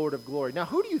the Lord of glory. Now,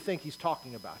 who do you think he's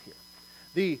talking about here?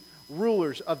 The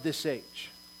rulers of this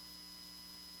age.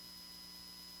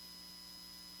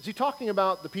 Is he talking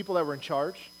about the people that were in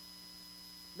charge?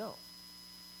 No.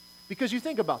 Because you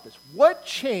think about this. What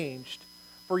changed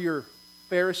for your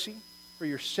Pharisee, for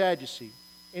your Sadducee,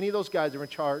 any of those guys that were in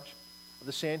charge of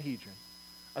the Sanhedrin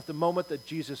at the moment that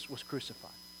Jesus was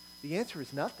crucified? The answer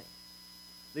is nothing.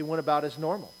 They went about as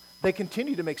normal. They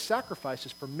continued to make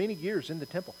sacrifices for many years in the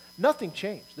temple. Nothing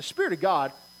changed. The Spirit of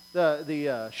God,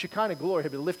 the Shekinah glory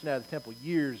had been lifted out of the temple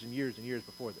years and years and years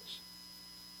before this.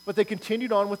 But they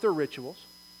continued on with their rituals.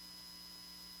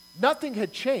 Nothing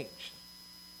had changed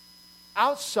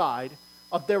outside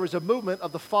of there was a movement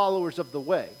of the followers of the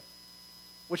way,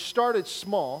 which started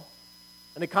small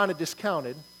and it kind of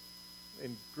discounted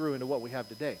and grew into what we have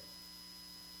today.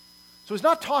 So he's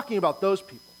not talking about those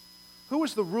people. Who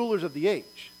was the rulers of the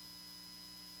age?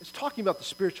 It's talking about the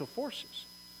spiritual forces.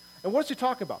 And what is he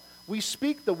talking about? We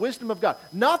speak the wisdom of God,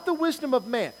 not the wisdom of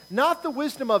man, not the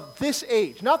wisdom of this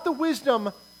age, not the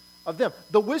wisdom of them,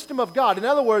 the wisdom of God. In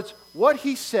other words, what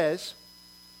he says,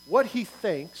 what he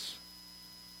thinks,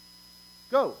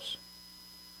 goes.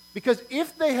 Because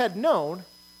if they had known,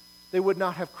 they would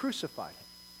not have crucified him.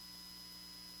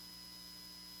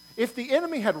 If the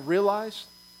enemy had realized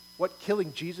what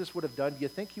killing Jesus would have done, do you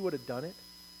think he would have done it?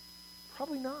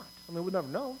 Probably not. I mean, we'd never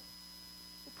know.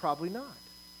 Probably not.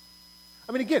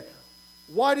 I mean, again,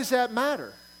 why does that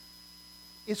matter?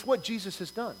 It's what Jesus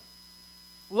has done.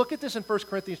 Look at this in 1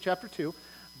 Corinthians chapter 2,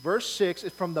 verse 6.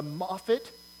 It's from the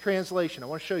Moffatt translation. I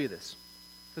want to show you this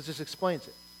because this explains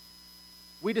it.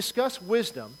 We discuss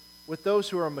wisdom with those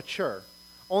who are mature,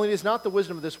 only it is not the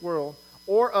wisdom of this world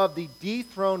or of the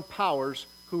dethroned powers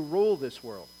who rule this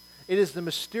world. It is the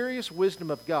mysterious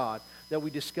wisdom of God that we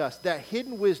discuss, that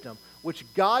hidden wisdom which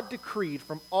God decreed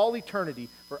from all eternity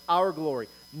for our glory.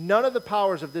 None of the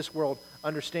powers of this world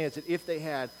understands it. If they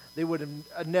had, they would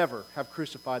have never have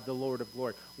crucified the Lord of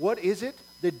glory. What is it?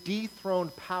 The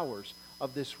dethroned powers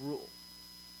of this rule.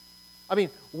 I mean,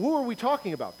 who are we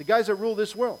talking about? The guys that rule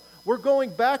this world. We're going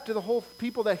back to the whole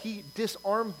people that he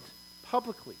disarmed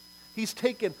publicly. He's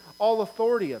taken all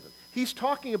authority of them. He's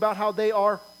talking about how they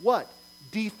are what?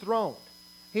 Dethroned.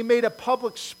 He made a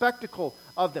public spectacle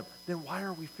of them. Then why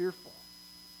are we fearful?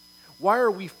 Why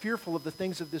are we fearful of the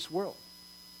things of this world?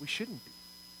 We shouldn't be.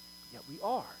 Yet we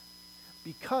are.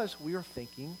 Because we are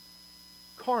thinking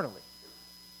carnally.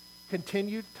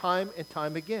 Continued time and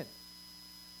time again.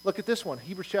 Look at this one,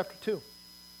 Hebrews chapter 2.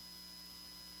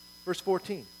 Verse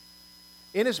 14.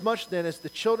 Inasmuch then as the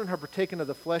children have partaken of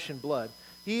the flesh and blood,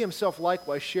 he himself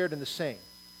likewise shared in the same,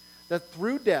 that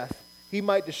through death he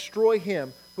might destroy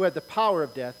him who had the power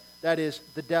of death, that is,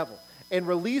 the devil, and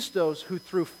release those who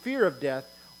through fear of death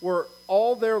were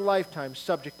all their lifetime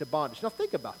subject to bondage. Now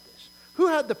think about this. Who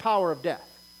had the power of death?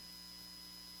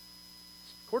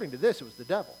 According to this, it was the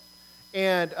devil.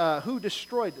 And who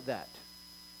destroyed that?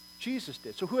 Jesus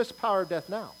did. So who has the power of death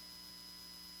now?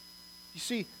 You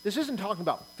see, this isn't talking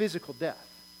about physical death.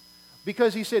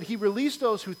 Because he said he released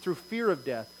those who through fear of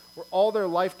death were all their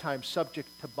lifetime subject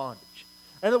to bondage.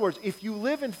 In other words, if you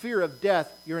live in fear of death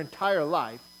your entire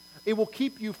life, it will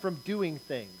keep you from doing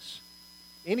things,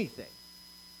 anything.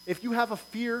 If you have a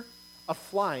fear of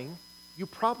flying, you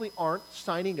probably aren't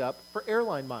signing up for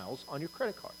airline miles on your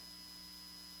credit card.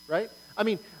 Right? I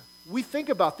mean, we think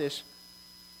about this.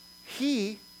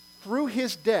 He, through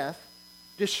his death,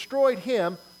 destroyed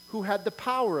him who had the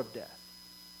power of death.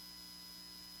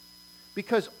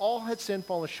 Because all had sinned,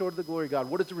 fallen short of the glory of God.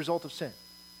 What is the result of sin?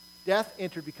 Death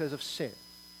entered because of sin.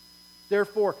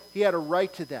 Therefore, he had a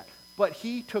right to that. But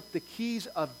he took the keys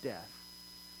of death.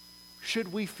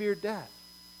 Should we fear death?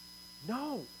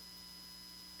 No.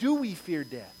 Do we fear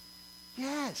death?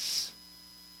 Yes.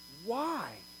 Why?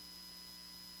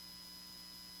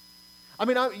 I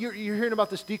mean, you're hearing about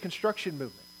this deconstruction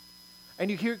movement. And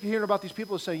you're hearing about these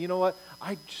people who say, you know what,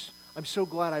 I'm so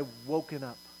glad I woken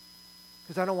up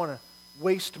because I don't want to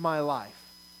waste my life.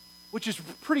 Which is a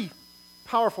pretty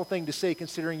powerful thing to say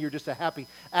considering you're just a happy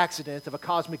accident of a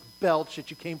cosmic belch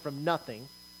that you came from nothing.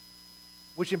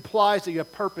 Which implies that you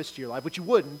have purpose to your life, which you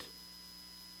wouldn't.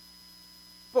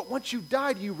 But once you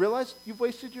die, do you realize you've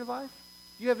wasted your life?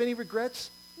 Do you have any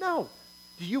regrets? No.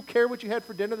 Do you care what you had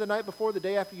for dinner the night before, the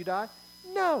day after you die?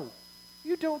 No.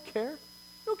 You don't care.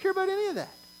 You don't care about any of that.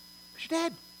 Because you're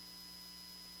dead.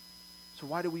 So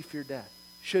why do we fear death?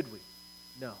 Should we?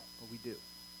 No, but we do.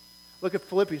 Look at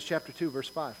Philippians chapter 2, verse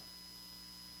 5.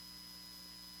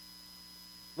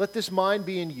 Let this mind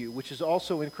be in you, which is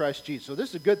also in Christ Jesus. So this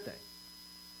is a good thing.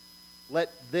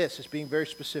 Let this, is being very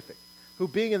specific. Who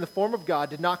being in the form of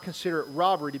God did not consider it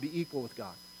robbery to be equal with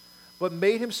God, but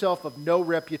made himself of no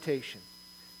reputation,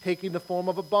 taking the form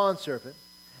of a bondservant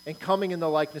and coming in the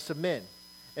likeness of men.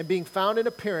 And being found in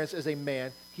appearance as a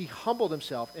man, he humbled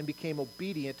himself and became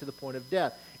obedient to the point of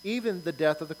death, even the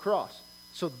death of the cross.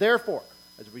 So therefore,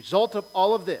 as a result of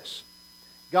all of this,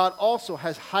 God also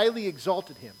has highly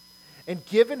exalted him and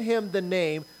given him the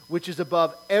name which is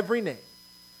above every name,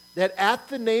 that at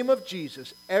the name of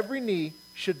Jesus every knee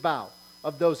should bow,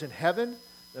 of those in heaven,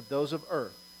 of those of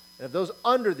earth, and of those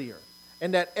under the earth,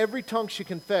 and that every tongue should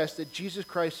confess that Jesus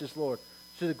Christ is Lord,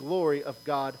 to the glory of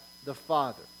God the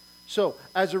Father. So,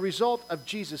 as a result of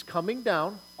Jesus coming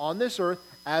down on this earth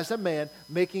as a man,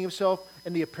 making himself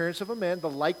in the appearance of a man, the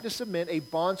likeness of men, a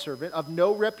bondservant of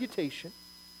no reputation,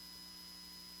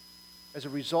 as a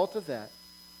result of that,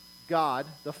 God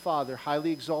the Father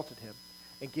highly exalted him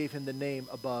and gave him the name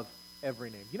above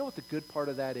every name. You know what the good part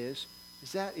of that is?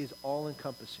 Is that is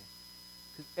all-encompassing.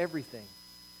 Because everything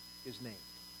is named.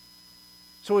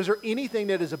 So is there anything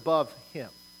that is above him?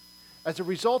 As a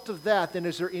result of that, then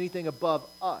is there anything above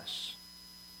us?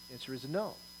 The answer is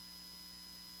no.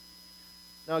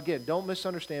 Now again, don't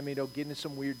misunderstand me. Don't get into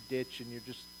some weird ditch and you're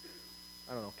just,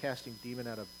 I don't know, casting demon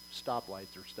out of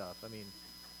stoplights or stuff. I mean,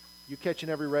 you catching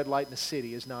every red light in the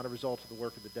city is not a result of the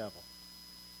work of the devil.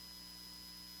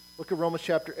 Look at Romans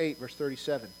chapter 8, verse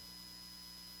 37.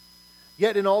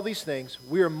 Yet in all these things,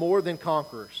 we are more than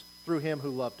conquerors through him who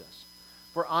loved us.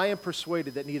 For I am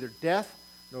persuaded that neither death,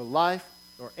 nor life,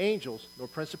 nor angels, nor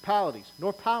principalities,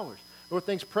 nor powers, nor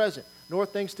things present, nor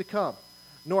things to come,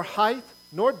 nor height,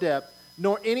 nor depth,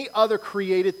 nor any other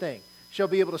created thing shall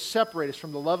be able to separate us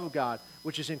from the love of God,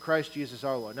 which is in Christ Jesus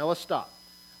our Lord. Now let's stop.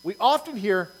 We often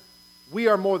hear, we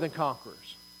are more than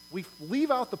conquerors. We leave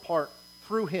out the part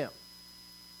through him.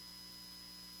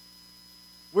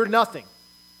 We're nothing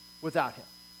without him.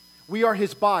 We are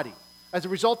his body. As a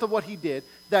result of what he did,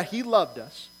 that he loved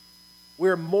us,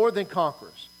 we're more than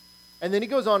conquerors. And then he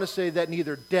goes on to say that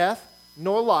neither death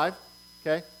nor life,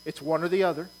 okay, it's one or the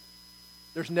other.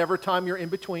 There's never a time you're in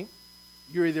between.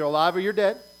 You're either alive or you're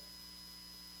dead.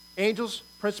 Angels,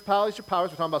 principalities, or powers,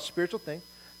 we're talking about spiritual things.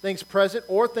 Things present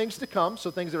or things to come,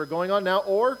 so things that are going on now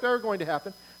or that are going to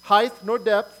happen. Height nor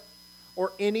depth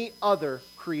or any other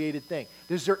created thing.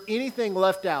 Is there anything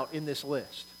left out in this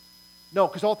list? No,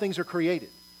 because all things are created.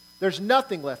 There's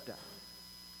nothing left out.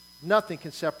 Nothing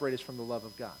can separate us from the love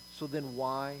of God. So then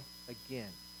why, again,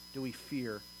 do we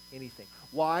fear anything?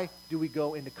 Why do we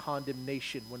go into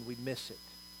condemnation when we miss it?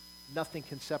 Nothing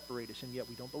can separate us, and yet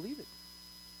we don't believe it.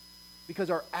 Because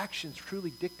our actions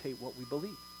truly dictate what we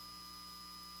believe.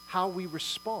 How we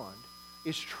respond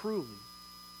is truly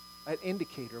an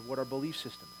indicator of what our belief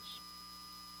system is.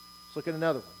 Let's look at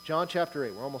another one. John chapter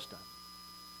 8. We're almost done.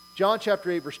 John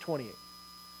chapter 8, verse 28.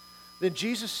 Then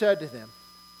Jesus said to them,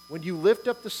 when you lift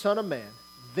up the Son of Man,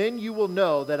 then you will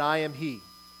know that I am He,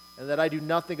 and that I do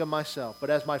nothing of myself. But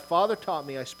as my Father taught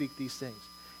me, I speak these things.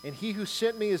 And He who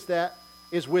sent me is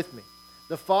with me.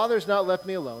 The Father has not left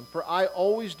me alone, for I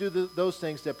always do those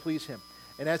things that please Him.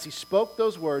 And as He spoke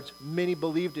those words, many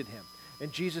believed in Him.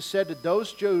 And Jesus said to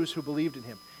those Jews who believed in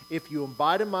Him, if you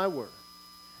abide in my word,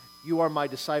 you are my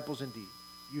disciples indeed.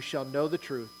 You shall know the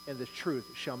truth, and the truth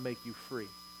shall make you free.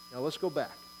 Now let's go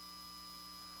back.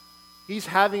 He's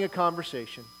having a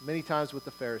conversation many times with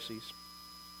the Pharisees.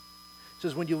 He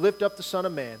says, when you lift up the Son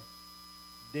of Man,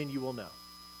 then you will know.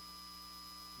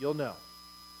 You'll know.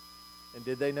 And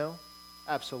did they know?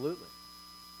 Absolutely.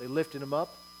 They lifted Him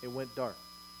up, it went dark.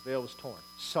 The veil was torn.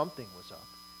 Something was up.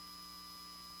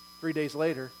 3 days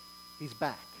later, He's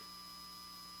back.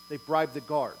 They bribed the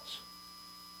guards.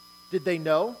 Did they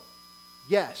know?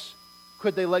 Yes.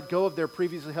 Could they let go of their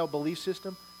previously held belief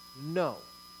system? No.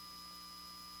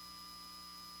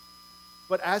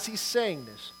 But as He's saying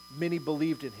this, many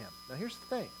believed in Him. Now here's the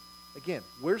thing. Again,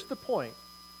 where's the point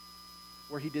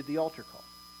where He did the altar call?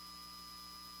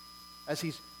 As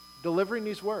He's delivering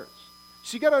these words.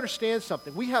 So you got to understand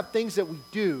something. We have things that we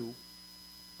do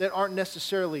that aren't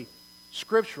necessarily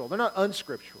scriptural. They're not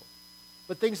unscriptural.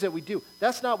 But things that we do.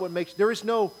 That's not what makes... There is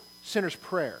no sinner's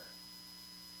prayer.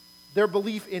 Their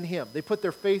belief in Him. They put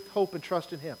their faith, hope, and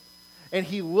trust in Him. And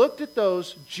He looked at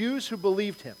those Jews who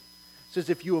believed Him. It says,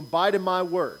 if you abide in my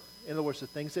word, in other words, the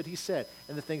things that He said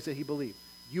and the things that He believed,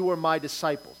 you are my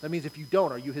disciples. That means if you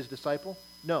don't, are you His disciple?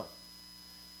 No.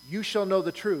 You shall know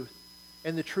the truth,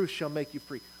 and the truth shall make you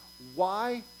free.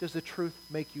 Why does the truth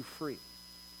make you free?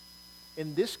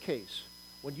 In this case,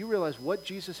 when you realize what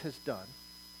Jesus has done,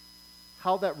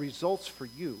 how that results for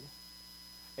you,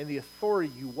 and the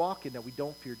authority you walk in, that we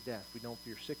don't fear death, we don't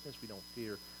fear sickness, we don't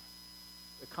fear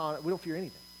we don't fear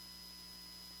anything.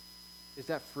 Is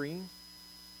that freeing?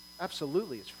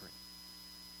 Absolutely it's free.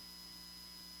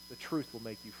 The truth will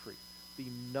make you free. The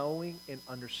knowing and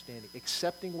understanding,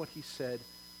 accepting what He said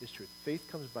is truth. Faith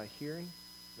comes by hearing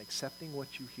and accepting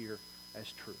what you hear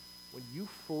as truth. When you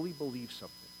fully believe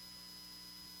something,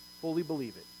 fully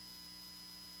believe it,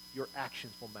 your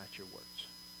actions will match your words.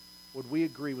 Would we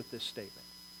agree with this statement?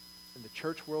 In the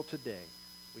church world today,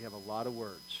 we have a lot of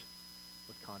words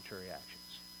with contrary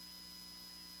actions.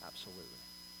 Absolutely.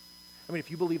 I mean, if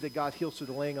you believe that God heals through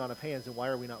the laying on of hands, then why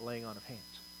are we not laying on of hands?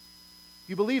 If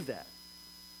you believe that.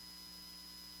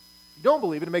 If you don't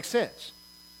believe it, it makes sense.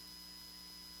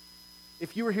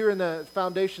 If you were here in the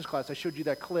foundations class, I showed you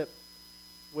that clip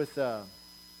with, oh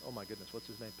my goodness, what's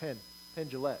his name? Penn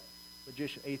Jillette,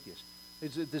 magician, atheist.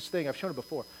 It's this thing, I've shown it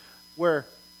before, where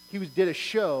he did a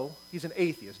show. He's an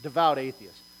atheist, devout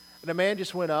atheist. And a man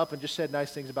just went up and just said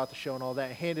nice things about the show and all that,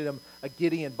 and handed him a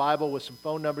Gideon Bible with some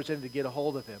phone numbers in it to get a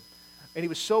hold of him. And he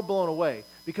was so blown away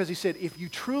because he said, if you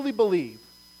truly believe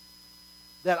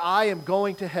that I am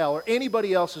going to hell or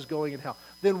anybody else is going in hell,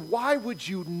 then why would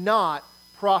you not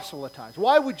proselytize?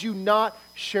 Why would you not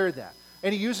share that?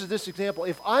 And he uses this example.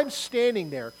 If I'm standing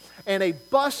there and a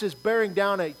bus is bearing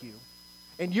down at you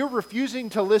and you're refusing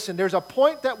to listen, there's a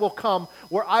point that will come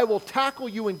where I will tackle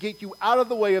you and get you out of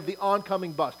the way of the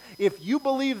oncoming bus. If you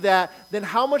believe that, then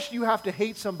how much do you have to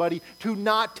hate somebody to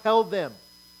not tell them?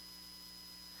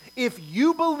 If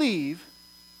you believe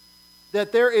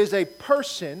that there is a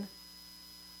person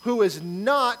who is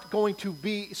not going to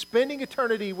be spending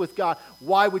eternity with God,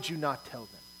 why would you not tell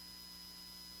them?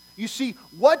 You see,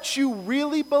 what you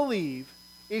really believe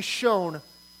is shown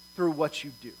through what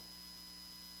you do.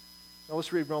 Now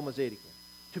let's read Romans 8 again.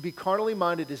 To be carnally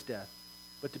minded is death,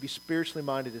 but to be spiritually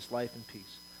minded is life and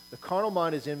peace. The carnal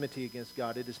mind is enmity against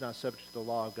God. It is not subject to the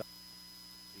law of God.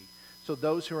 So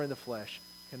those who are in the flesh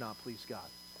cannot please God.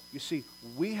 You see,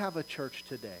 we have a church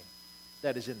today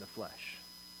that is in the flesh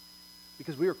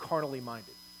because we are carnally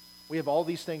minded. We have all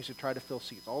these things to try to fill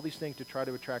seats, all these things to try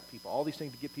to attract people, all these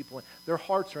things to get people in. Their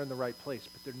hearts are in the right place,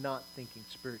 but they're not thinking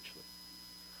spiritually.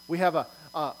 We have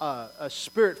a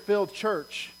spirit-filled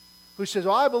church who says,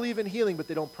 I believe in healing, but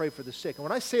they don't pray for the sick. And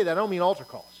when I say that, I don't mean altar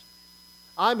calls.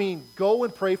 I mean go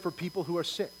and pray for people who are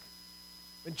sick.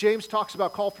 And James talks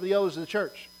about call for the elders of the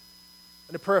church,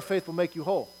 and the prayer of faith will make you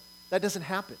whole. That doesn't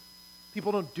happen.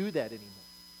 People don't do that anymore.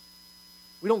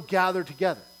 We don't gather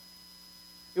together.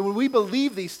 And when we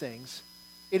believe these things,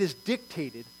 it is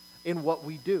dictated in what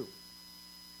we do,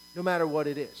 no matter what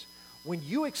it is. When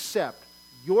you accept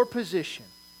your position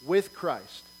with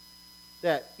Christ,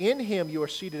 that in Him you are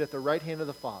seated at the right hand of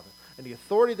the Father, and the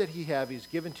authority that He has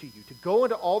given to you to go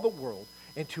into all the world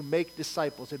and to make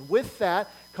disciples. And with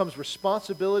that comes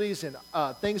responsibilities and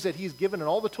things that He's given and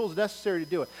all the tools necessary to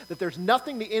do it. That there's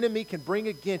nothing the enemy can bring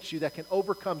against you that can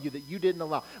overcome you that you didn't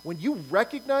allow. When you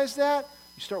recognize that,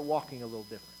 you start walking a little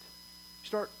different. You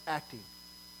start acting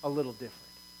a little different.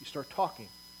 You start talking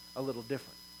a little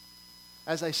different.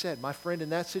 As I said, my friend in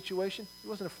that situation, he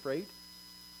wasn't afraid.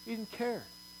 He didn't care.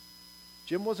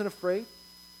 Jim wasn't afraid.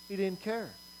 He didn't care.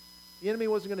 The enemy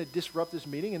wasn't going to disrupt this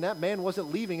meeting, and that man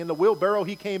wasn't leaving in the wheelbarrow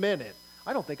he came in.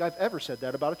 I don't think I've ever said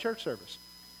that about a church service.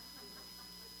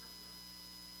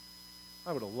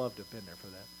 I would have loved to have been there for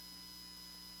that.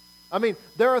 I mean,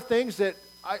 there are things that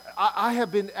I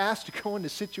have been asked to go into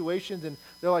situations, and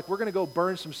they're like, we're going to go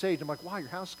burn some sage. I'm like, why? Your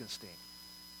house is going to stink.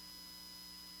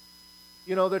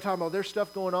 You know, they're talking about there's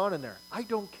stuff going on in there. I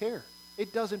don't care.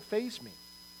 It doesn't faze me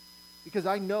because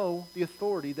I know the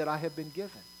authority that I have been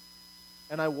given.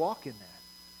 And I walk in that.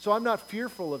 So I'm not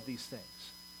fearful of these things.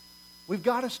 We've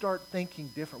got to start thinking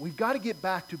different. We've got to get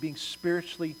back to being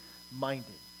spiritually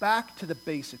minded. Back to the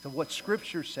basics of what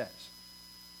Scripture says.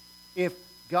 If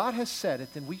God has said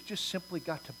it, then we've just simply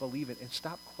got to believe it and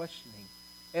stop questioning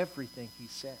everything He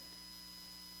said.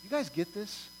 You guys get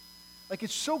this? Like,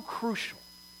 it's so crucial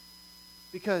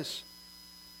because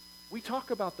we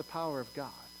talk about the power of God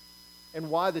and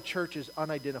why the church is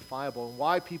unidentifiable and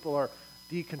why people are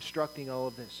deconstructing all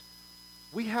of this.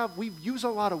 We use a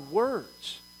lot of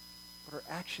words, but our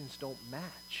actions don't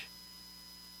match.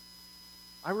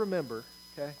 I remember,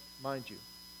 okay, mind you,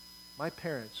 my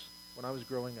parents, when I was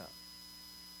growing up,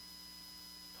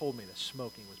 told me that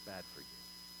smoking was bad for you.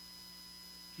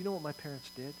 Do you know what my parents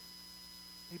did?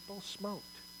 They both smoked.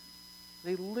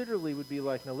 They literally would be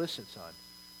like, now listen, son,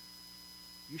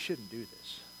 you shouldn't do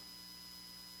this.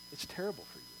 It's terrible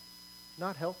for you. It's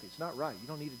not healthy. It's not right. You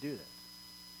don't need to do that.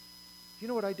 You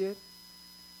know what I did?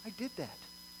 I did that.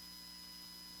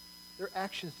 Their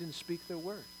actions didn't speak their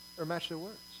word or match their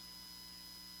words.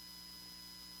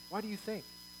 Why do you think?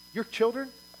 Your children,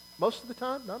 most of the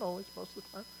time, not always, most of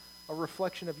the time, are a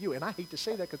reflection of you. And I hate to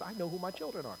say that because I know who my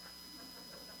children are.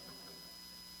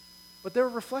 But they're a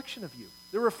reflection of you.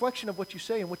 They're a reflection of what you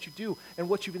say and what you do and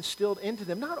what you've instilled into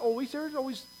them. Not always. There's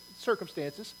always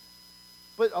circumstances.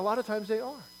 But a lot of times they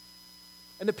are.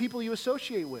 And the people you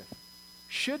associate with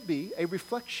should be a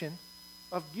reflection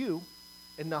of you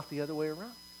and not the other way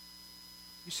around.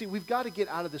 You see, we've got to get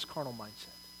out of this carnal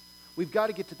mindset. We've got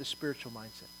to get to the spiritual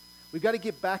mindset. We've got to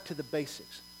get back to the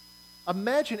basics.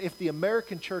 Imagine if the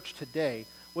American church today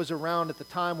was around at the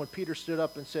time when Peter stood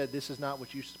up and said, this is not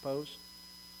what you suppose.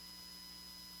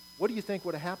 What do you think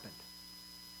would have happened?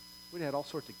 We'd have had all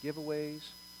sorts of giveaways,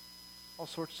 all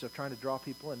sorts of stuff trying to draw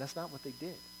people in. That's not what they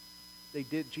did. They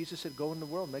did, Jesus said, go in the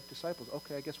world and make disciples.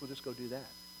 Okay, I guess we'll just go do that.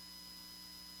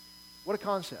 What a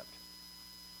concept.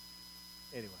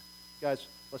 Anyway, guys,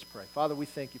 let's pray. Father, we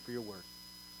thank you for your word.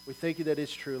 We thank you that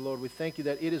it's true, Lord. We thank you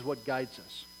that it is what guides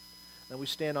us. And we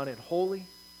stand on it wholly,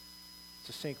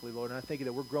 succinctly, Lord. And I thank you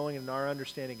that we're growing in our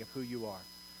understanding of who you are.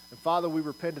 And Father, we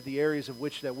repent of the areas of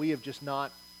which that we have just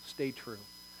not stayed true.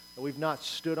 That we've not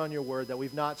stood on your word. That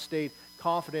we've not stayed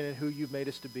confident in who you've made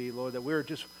us to be, Lord. That we're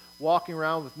just walking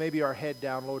around with maybe our head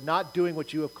down, Lord. Not doing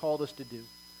what you have called us to do.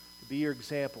 To be your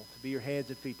example. To be your hands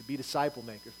and feet. To be disciple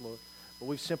makers, Lord. But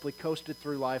we've simply coasted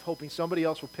through life, hoping somebody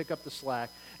else will pick up the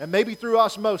slack. And maybe through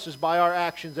osmosis by our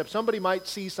actions, that somebody might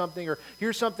see something or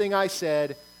hear something I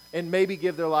said and maybe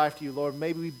give their life to you, Lord.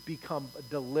 Maybe we become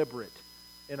deliberate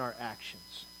in our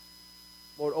actions.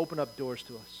 Lord, open up doors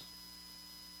to us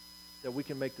that we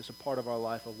can make this a part of our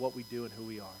life of what we do and who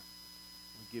we are.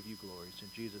 We give you glory. It's in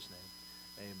Jesus'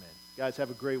 name, amen. Guys,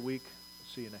 have a great week.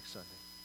 We'll see you next Sunday.